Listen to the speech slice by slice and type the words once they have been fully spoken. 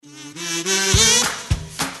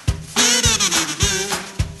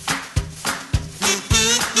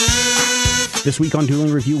This week on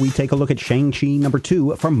Dueling Review, we take a look at Shang-Chi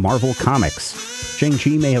 #2 from Marvel Comics.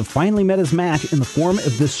 Shang-Chi may have finally met his match in the form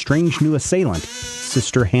of this strange new assailant,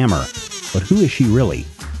 Sister Hammer. But who is she really?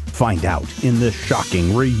 Find out in this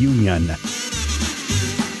shocking reunion.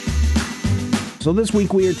 So this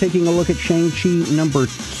week we are taking a look at Shang-Chi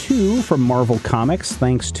 #2 from Marvel Comics,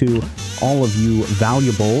 thanks to all of you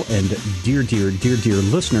valuable and dear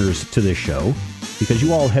listeners to this show, because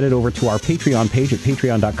you all headed over to our Patreon page at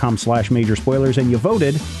patreon.com/majorspoilers and you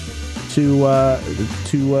voted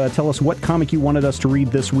to tell us what comic you wanted us to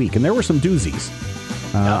read this week. And there were some doozies.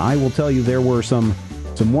 I will tell you there were some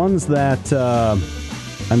ones that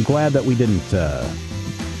I'm glad that we didn't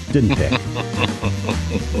pick.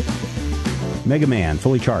 Mega Man,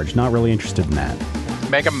 fully charged. Not really interested in that.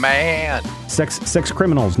 Mega Man. Sex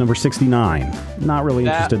Criminals, number 69. Not really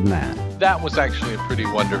interested in that. That was actually a pretty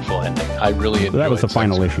wonderful ending. I really enjoyed it. That was the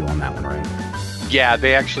final issue on that one, right? Yeah,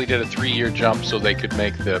 they actually did a 3-year jump so they could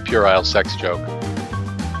make the puerile sex joke,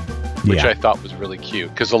 which I thought was really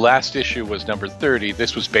cute. Because the last issue was number 30.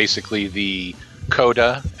 This was basically the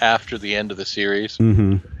coda after the end of the series.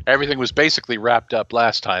 Mm-hmm. Everything was basically wrapped up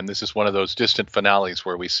last time. This is one of those distant finales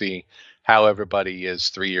where we see how everybody is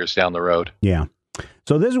 3 years down the road. Yeah.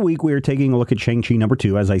 So this week we are taking a look at Shang-Chi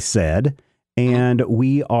 #2, as I said, and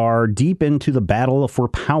we are deep into the battle for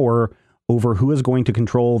power over who is going to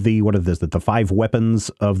control the 5 weapons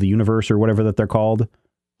of the universe, or whatever that they're called.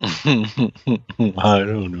 I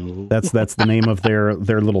don't know. That's the name of their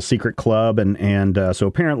little secret club, and so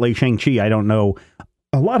apparently Shang-Chi, I don't know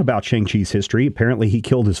a lot about Shang-Chi's history. Apparently he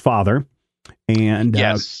killed his father, and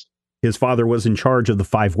yes. His father was in charge of the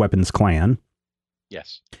 5 Weapons Clan.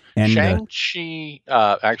 Yes. And Shang-Chi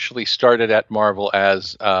actually started at Marvel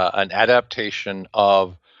as an adaptation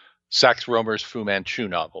of Sax Rohmer's Fu Manchu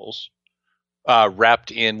novels, wrapped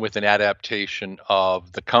in with an adaptation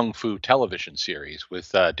of the Kung Fu television series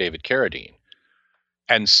with David Carradine.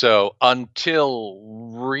 And so until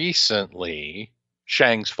recently,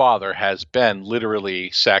 Shang's father has been literally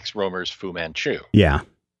Sax Rohmer's Fu Manchu. Yeah.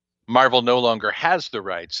 Marvel no longer has the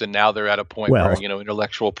rights, and now they're at a point where,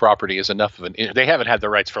 intellectual property is enough of they haven't had the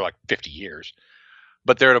rights for like 50 years,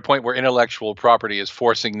 but they're at a point where intellectual property is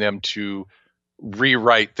forcing them to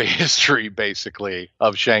rewrite the history, basically,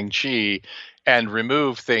 of Shang-Chi and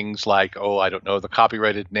remove things like, the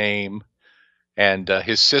copyrighted name, and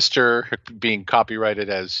his sister being copyrighted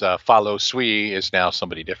as Fa Lo Sui is now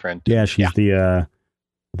somebody different. Yeah, she's the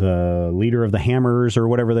leader of the Hammers, or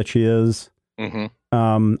whatever that she is. Mm-hmm.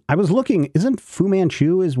 I was looking, isn't Fu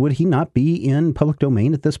Manchu, would he not be in public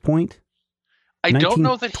domain at this point? I don't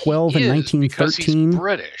know that he is, because he's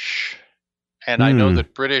British. And I know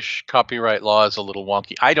that British copyright law is a little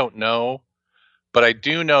wonky. I don't know, but I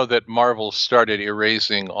do know that Marvel started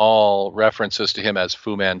erasing all references to him as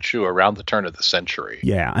Fu Manchu around the turn of the century.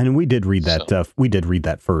 Yeah, and we did read that. We did read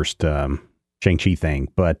that first Shang-Chi thing,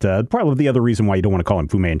 but probably the other reason why you don't want to call him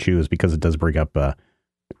Fu Manchu is because it does bring up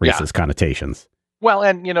racist connotations. Well,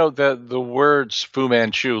 and the words Fu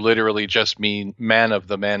Manchu literally just mean man of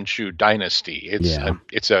the Manchu dynasty.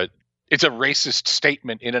 It's a racist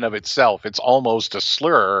statement in and of itself. It's almost a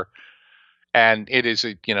slur, and it is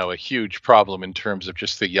a huge problem in terms of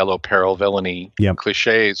just the yellow peril villainy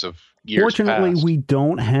cliches of years Fortunately, past. we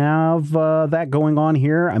don't have that going on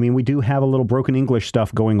here. I mean, we do have a little broken English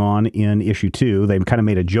stuff going on in issue 2. They kind of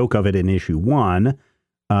made a joke of it in issue 1,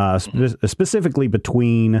 specifically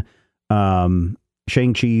between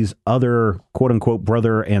Shang-Chi's other quote-unquote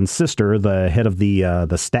brother and sister, the head of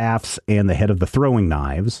the staffs and the head of the throwing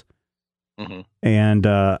knives. Mm-hmm. And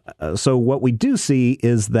so what we do see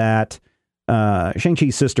is that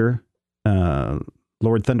Shang-Chi's sister,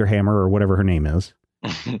 Lord Thunderhammer, or whatever her name is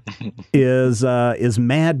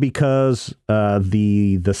mad because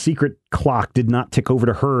the secret clock did not tick over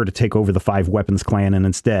to her to take over the 5 Weapons Clan, and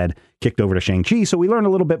instead kicked over to Shang-Chi. So we learn a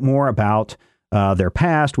little bit more about their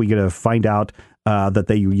past. We get to find out that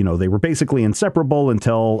they were basically inseparable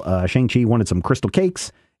until Shang-Chi wanted some crystal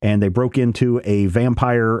cakes, and they broke into a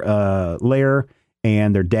vampire lair,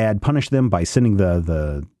 and their dad punished them by sending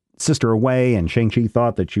the sister away, and Shang-Chi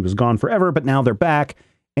thought that she was gone forever, but now they're back.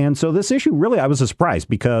 And so this issue, really, I was surprised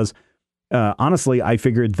because, honestly, I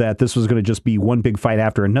figured that this was going to just be one big fight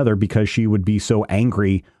after another, because she would be so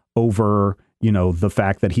angry over, the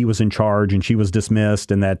fact that he was in charge and she was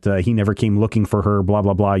dismissed, and that he never came looking for her, blah,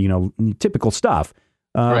 blah, blah, typical stuff.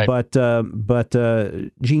 Right. But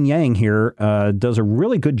Jean Yang here does a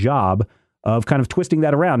really good job of kind of twisting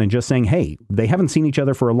that around and just saying, hey, they haven't seen each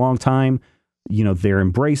other for a long time. They're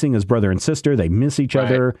embracing as brother and sister. They miss each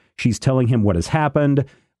other. She's telling him what has happened.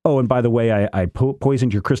 Oh, and by the way, I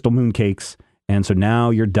poisoned your crystal mooncakes, And so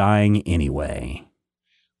now you're dying anyway.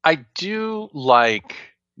 I do like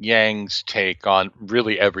Yang's take on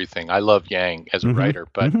really everything. I love Yang as a writer,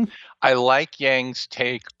 but I like Yang's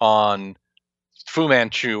take on Fu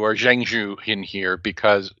Manchu or Zhengzhou in here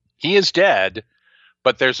because he is dead,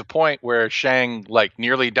 but there's a point where Shang like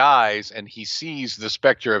nearly dies and he sees the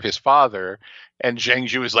specter of his father, and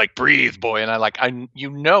Zhengzhou is like, "Breathe, boy," and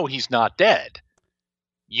he's not dead.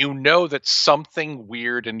 You know that something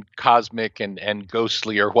weird and cosmic and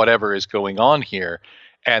ghostly or whatever is going on here,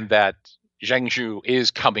 and that Zhengzhou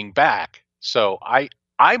is coming back. So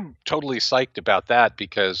I'm totally psyched about that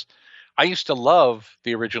because I used to love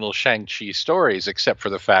the original Shang-Chi stories, except for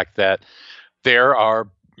the fact that there are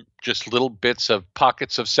just little bits of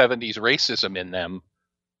pockets of 70s racism in them.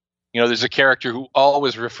 You know, there's a character who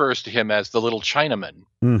always refers to him as the little Chinaman.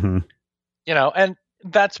 You know, and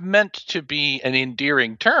that's meant to be an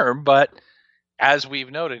endearing term, but as we've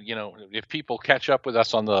noted, you know, if people catch up with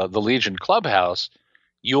us on the Legion Clubhouse,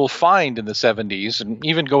 you'll find in the 70s and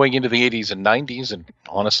even going into the 80s and 90s and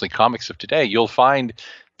honestly comics of today, you'll find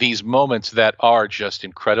these moments that are just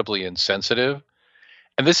incredibly insensitive.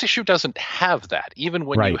 And this issue doesn't have that. Even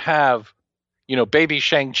when you have, you know, baby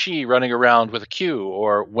Shang-Chi running around with a Q,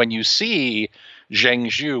 or when you see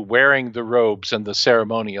Zhengzhou wearing the robes and the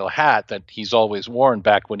ceremonial hat that he's always worn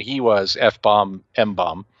back when he was F-bomb,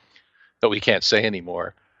 M-bomb, that we can't say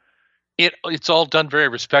anymore. It's all done very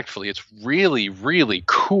respectfully. It's really, really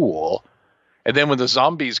cool. And then when the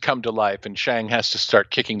zombies come to life and Shang has to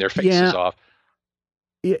start kicking their faces off,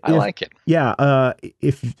 I like it. Yeah.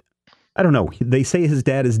 If I don't know, they say his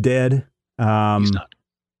dad is dead. He's not.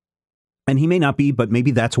 And he may not be, but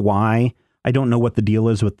maybe that's why. I don't know what the deal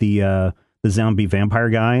is with the zombie vampire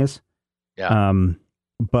guys. Yeah.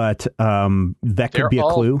 But that could be a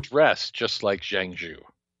clue. They're all dressed just like Zhengzhou.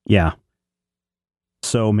 Yeah.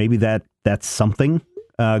 So maybe that's something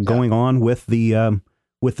going on with the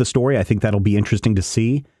story. I think that'll be interesting to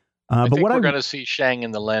see. I think we're going to see Shang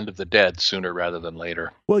in the land of the dead sooner rather than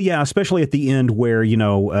later. Well, yeah, especially at the end where, you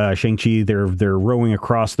know, Shang-Chi, they're rowing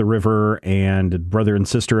across the river and brother and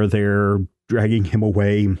sister are there dragging him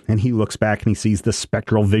away. And he looks back and he sees the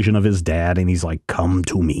spectral vision of his dad. And he's like, "Come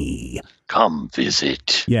to me. Come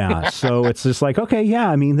visit." Yeah. So it's just like, okay, yeah,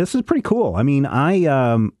 I mean, this is pretty cool. I mean,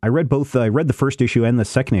 I read both. I read the first issue and the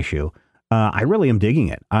second issue. I really am digging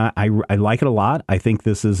it. I like it a lot. I think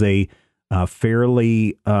this is a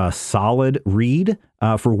fairly solid read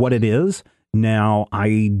for what it is. Now,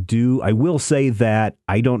 I will say that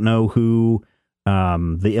I don't know who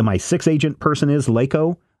the MI6 agent person is,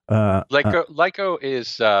 Leiko. Leiko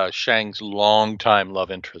is Shang's longtime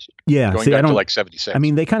love interest. Yeah, going back to like 76. I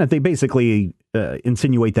mean, they basically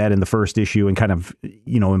insinuate that in the first issue and kind of,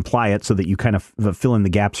 you know, imply it so that you kind of fill in the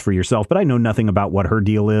gaps for yourself. But I know nothing about what her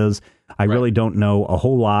deal is. I really don't know a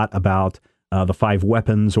whole lot about the 5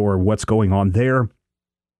 weapons or what's going on there.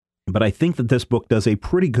 But I think that this book does a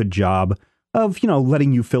pretty good job of, you know,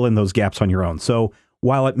 letting you fill in those gaps on your own. So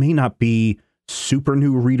while it may not be super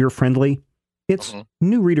new reader friendly, it's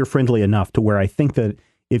new reader friendly enough to where I think that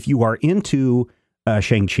if you are into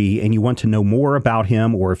Shang-Chi and you want to know more about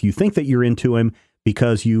him, or if you think that you're into him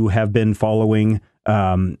because you have been following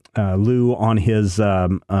Lou on his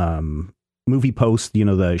movie post, you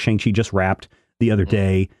know, the Shang-Chi just wrapped the other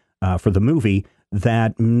day for the movie,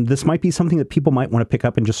 that this might be something that people might want to pick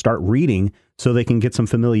up and just start reading so they can get some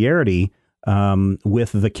familiarity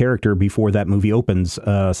with the character before that movie opens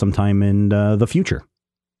sometime in the future.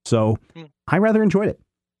 So I rather enjoyed it.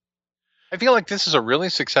 I feel like this is a really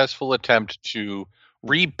successful attempt to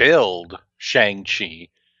rebuild Shang-Chi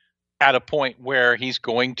at a point where he's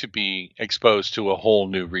going to be exposed to a whole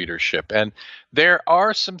new readership. And there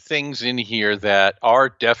are some things in here that are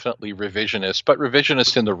definitely revisionist, but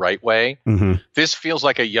revisionist in the right way. This feels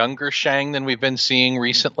like a younger Shang than we've been seeing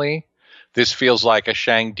recently. This feels like a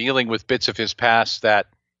Shang dealing with bits of his past that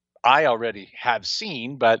I already have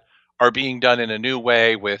seen, but are being done in a new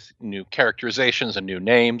way with new characterizations and new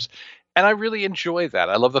names. And I really enjoy that.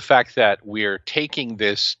 I love the fact that we're taking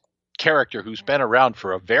this character who's been around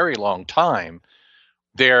for a very long time.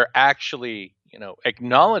 They're actually, you know,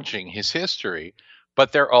 acknowledging his history,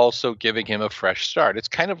 but they're also giving him a fresh start. It's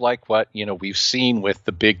kind of like what, you know, we've seen with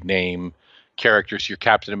the big name characters, your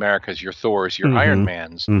Captain Americas, your Thors, your Iron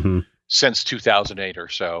Mans, since 2008 or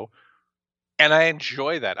so. And I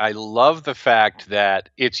enjoy that. I love the fact that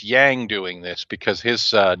it's Yang doing this, because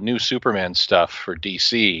his new Superman stuff for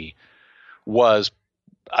DC was,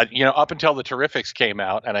 you know, up until the Terrifics came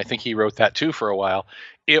out, and I think he wrote that too for a while,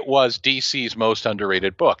 it was DC's most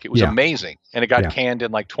underrated book. It was amazing, and it got canned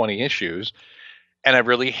in like 20 issues. And I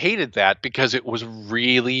really hated that because it was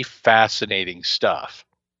really fascinating stuff.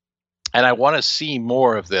 And I want to see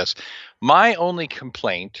more of this. My only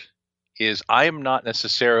complaint is I am not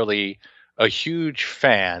necessarily a huge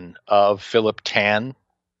fan of Philip Tan,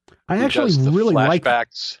 I who actually does the really like.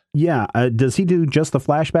 flashbacks. Yeah, does he do just the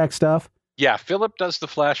flashback stuff? Yeah, Philip does the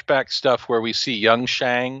flashback stuff where we see young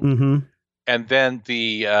Shang, Mm-hmm. and then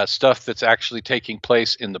the stuff that's actually taking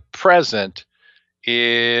place in the present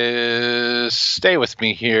is, stay with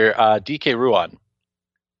me here, DK Ruan,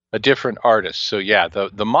 a different artist. So yeah,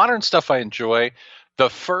 the modern stuff I enjoy. The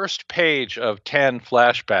first page of 10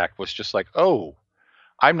 flashback was just like, oh,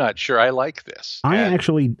 I'm not sure I like this. I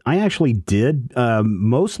actually did,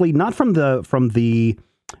 mostly not from the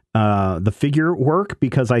figure work,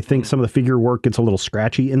 because I think some of the figure work gets a little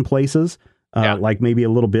scratchy in places, like maybe a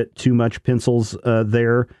little bit too much pencils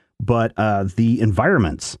there. But the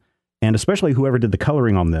environments, and especially whoever did the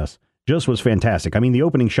coloring on this, just was fantastic. I mean, the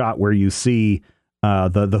opening shot where you see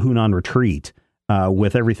the Hunan retreat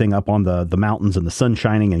with everything up on the mountains and the sun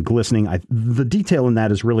shining and glistening, the detail in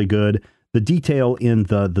that is really good. The detail in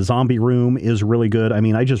the zombie room is really good. I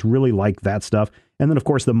mean, I just really like that stuff. And then, of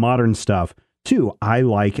course, the modern stuff, too, I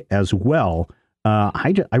like as well.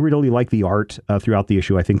 I really like the art throughout the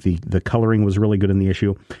issue. I think the coloring was really good in the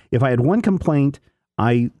issue. If I had one complaint,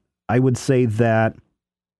 I would say that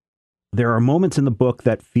there are moments in the book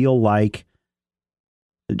that feel like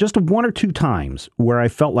just one or two times where I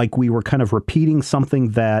felt like we were kind of repeating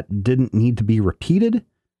something that didn't need to be repeated.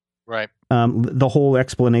 Right. The whole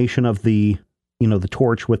explanation of the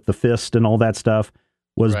torch with the fist and all that stuff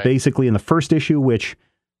was basically in the first issue, which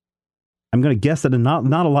I'm going to guess that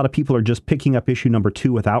not a lot of people are just picking up issue number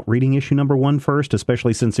 2 without reading issue number 1 first,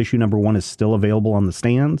 especially since issue number 1 is still available on the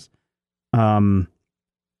stands.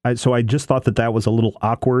 So I just thought that was a little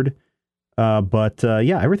awkward. But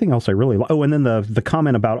everything else I really like. Oh, and then the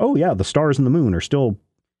comment about, oh yeah, the stars and the moon are still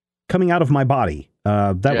coming out of my body.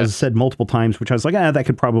 That was said multiple times, which I was like, that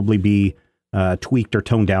could probably be tweaked or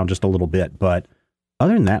toned down just a little bit. But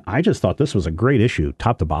other than that, I just thought this was a great issue,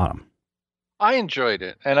 top to bottom. I enjoyed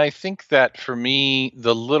it. And I think that for me,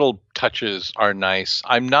 the little touches are nice.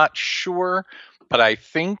 I'm not sure, but I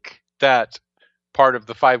think that part of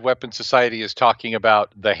the Five Weapon Society is talking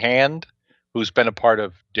about the Hand, who's been a part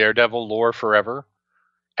of Daredevil lore forever.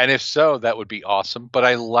 And if so, that would be awesome. But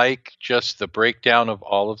I like just the breakdown of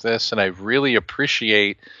all of this. And I really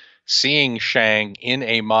appreciate seeing Shang in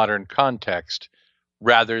a modern context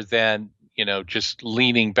rather than, just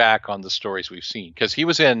leaning back on the stories we've seen. Because he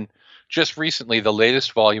was in just recently the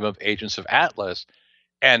latest volume of Agents of Atlas.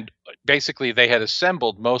 And basically they had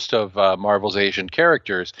assembled most of Marvel's Asian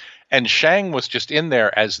characters. And Shang was just in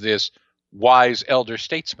there as this wise elder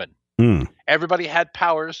statesman. Everybody had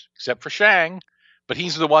powers except for Shang. But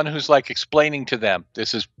he's the one who's like explaining to them,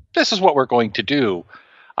 this is what we're going to do.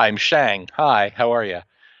 I'm Shang. Hi, how are you?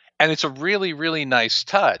 And it's a really, really nice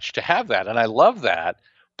touch to have that. And I love that.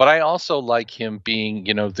 But I also like him being,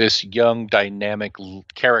 this young, dynamic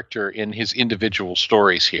character in his individual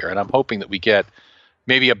stories here. And I'm hoping that we get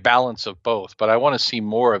maybe a balance of both. But I want to see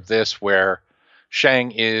more of this where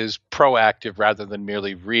Shang is proactive rather than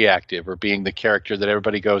merely reactive, or being the character that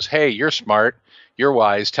everybody goes, hey, you're smart. You're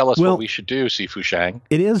wise. Tell us what we should do, Sifu Shang.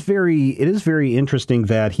 It is very interesting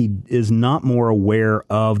that he is not more aware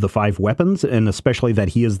of the 5 weapons, and especially that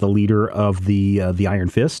he is the leader of the Iron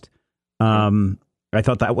Fist. I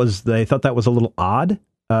thought that was a little odd,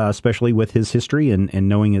 especially with his history and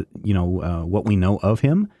knowing what we know of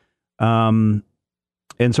him.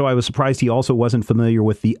 And so I was surprised he also wasn't familiar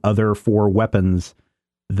with the other 4 weapons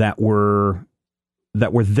that were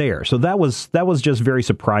there. So that was just very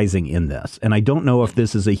surprising in this. And I don't know if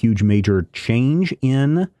this is a huge major change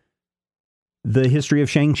in the history of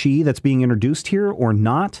Shang-Chi that's being introduced here or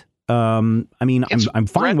not. I mean, I'm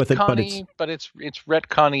fine with it, but it's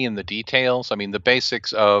retconny in the details. I mean, the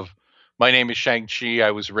basics of my name is Shang-Chi.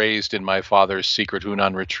 I was raised in my father's secret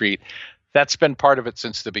Hunan retreat. That's been part of it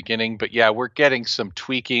since the beginning. But yeah, we're getting some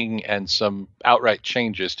tweaking and some outright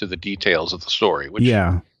changes to the details of the story, which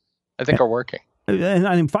I think are working. And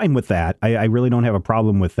I'm fine with that. I really don't have a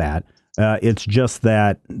problem with that. It's just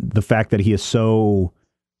that the fact that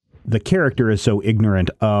the character is so ignorant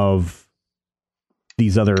of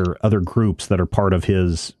these other groups that are part of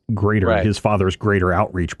his father's greater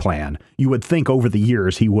outreach plan. You would think over the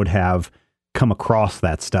years he would have come across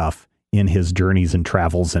that stuff in his journeys and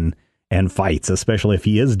travels and fights, especially if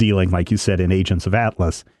he is dealing, like you said, in Agents of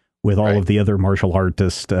Atlas with all of the other martial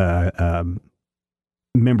artist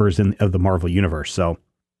members of the Marvel Universe. So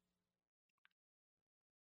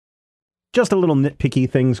just a little nitpicky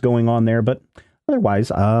things going on there, but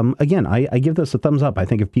otherwise, again, I give this a thumbs up. I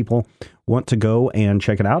think if people want to go and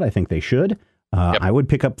check it out, I think they should. I would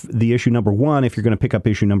pick up the issue number 1 if you're going to pick up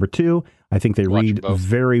issue number 2. I think they read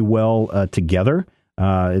very well together.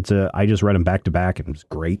 I just read them back to back and it was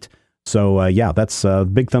great. So that's a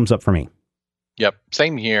big thumbs up for me. Yep.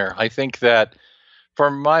 Same here. I think that for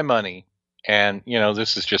my money, and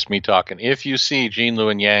this is just me talking, if you see Jean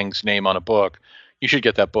Lewin Yang's name on a book, you should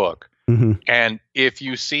get that book. Mm-hmm. And if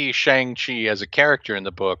you see Shang-Chi as a character in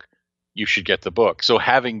the book, you should get the book. So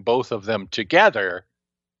having both of them together,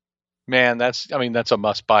 man, that's a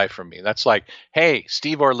must buy for me. That's like, hey,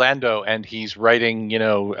 Steve Orlando, and he's writing,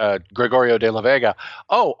 Gregorio de la Vega.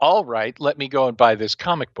 Oh, all right. Let me go and buy this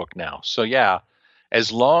comic book now. So yeah,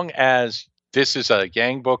 as long as this is a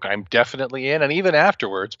Yang book, I'm definitely in. And even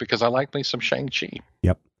afterwards, because I like me some Shang-Chi.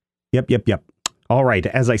 Yep. All right.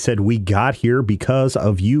 As I said, we got here because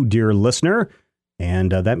of you, dear listener.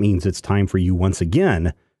 And that means it's time for you once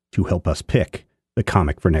again to help us pick the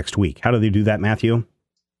comic for next week. How do they do that, Matthew?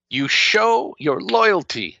 You show your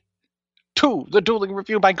loyalty to the Dueling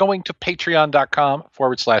Review by going to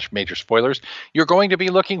patreon.com/major spoilers. You're going to be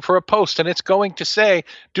looking for a post, and it's going to say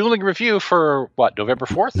Dueling Review for what, November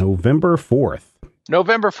 4th? November 4th.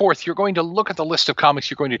 November 4th, you're going to look at the list of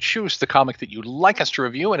comics. You're going to choose the comic that you'd like us to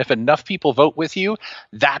review. And if enough people vote with you,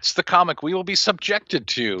 that's the comic we will be subjected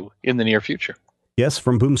to in the near future. Yes,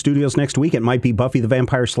 from Boom Studios next week, it might be Buffy the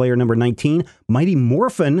Vampire Slayer number 19, Mighty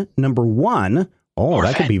Morphin number 1. Oh,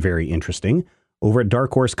 that could be very interesting. Over at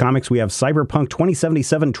Dark Horse Comics, we have Cyberpunk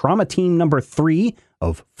 2077 Trauma Team number 3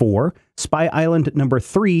 of 4, Spy Island number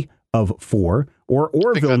 3 of 4, or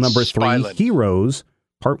Orville number 3, Heroes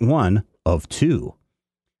Part 1 of 2.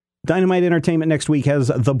 Dynamite Entertainment next week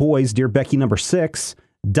has The Boys, Dear Becky number 6,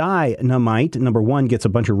 Dynamite number 1 gets a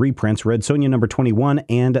bunch of reprints, Red Sonja number 21,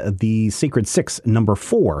 and The Sacred Six number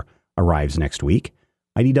 4 arrives next week.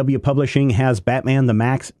 IDW Publishing has Batman the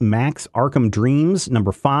Max Arkham Dreams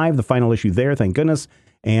number 5, the final issue there, thank goodness,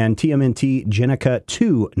 and TMNT Jenica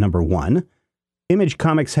 2 number 1. Image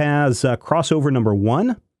Comics has Crossover number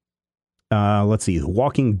 1. Let's see,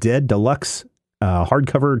 Walking Dead Deluxe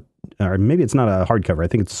hardcover, or maybe it's not a hardcover, I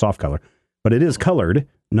think it's a soft color, but it is colored,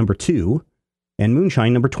 number 2, and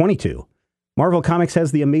Moonshine number 22. Marvel Comics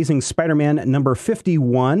has The Amazing Spider-Man number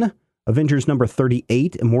 51, Avengers number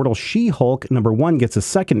 38, Immortal She-Hulk number 1 gets a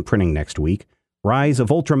second printing next week, Rise of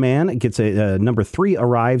Ultraman gets a number 3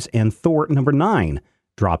 arrives, and Thor number 9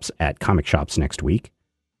 drops at comic shops next week.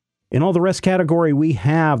 In all the rest category, we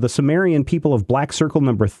have The Sumerian People of Black Circle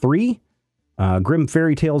number 3, Grim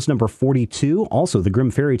Fairy Tales number 42, also the Grim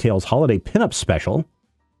Fairy Tales Holiday Pinup Special,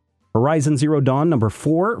 Horizon Zero Dawn number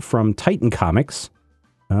 4 from Titan Comics.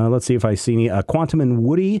 Let's see if I see any. Quantum and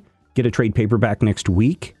Woody get a trade paperback next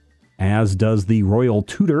week, as does the Royal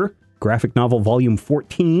Tutor graphic novel volume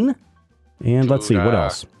 14. And let's see, what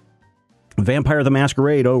else? Vampire the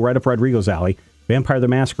Masquerade, right up Rodrigo's alley. Vampire the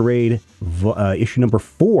Masquerade issue number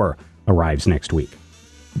 4 arrives next week.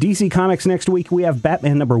 DC Comics next week, we have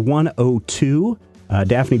Batman number 102.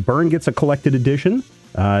 Daphne Byrne gets a collected edition.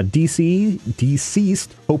 DC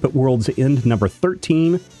Deceased, Hope at World's End number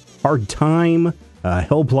 13. Hard Time,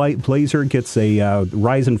 Hellblazer gets a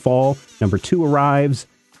Rise and Fall number 2 arrives.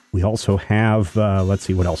 We also have, let's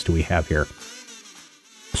see, what else do we have here?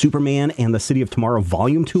 Superman and the City of Tomorrow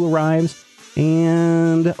volume 2 arrives.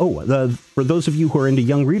 And, for those of you who are into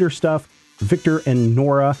young reader stuff, Victor and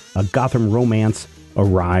Nora, a Gotham romance,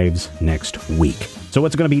 arrives next week. So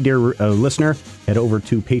what's going to be, dear listener? Head over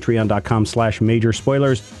to patreon.com/major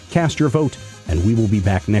spoilers, cast your vote, and we will be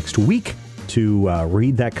back next week to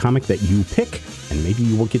read that comic that you pick, and maybe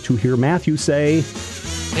you will get to hear Matthew say,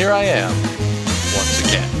 "Here I am, once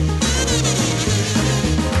again."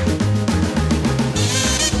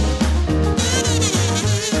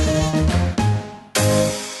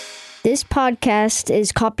 This podcast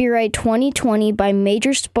is copyright 2020 by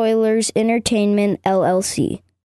Major Spoilers Entertainment, LLC.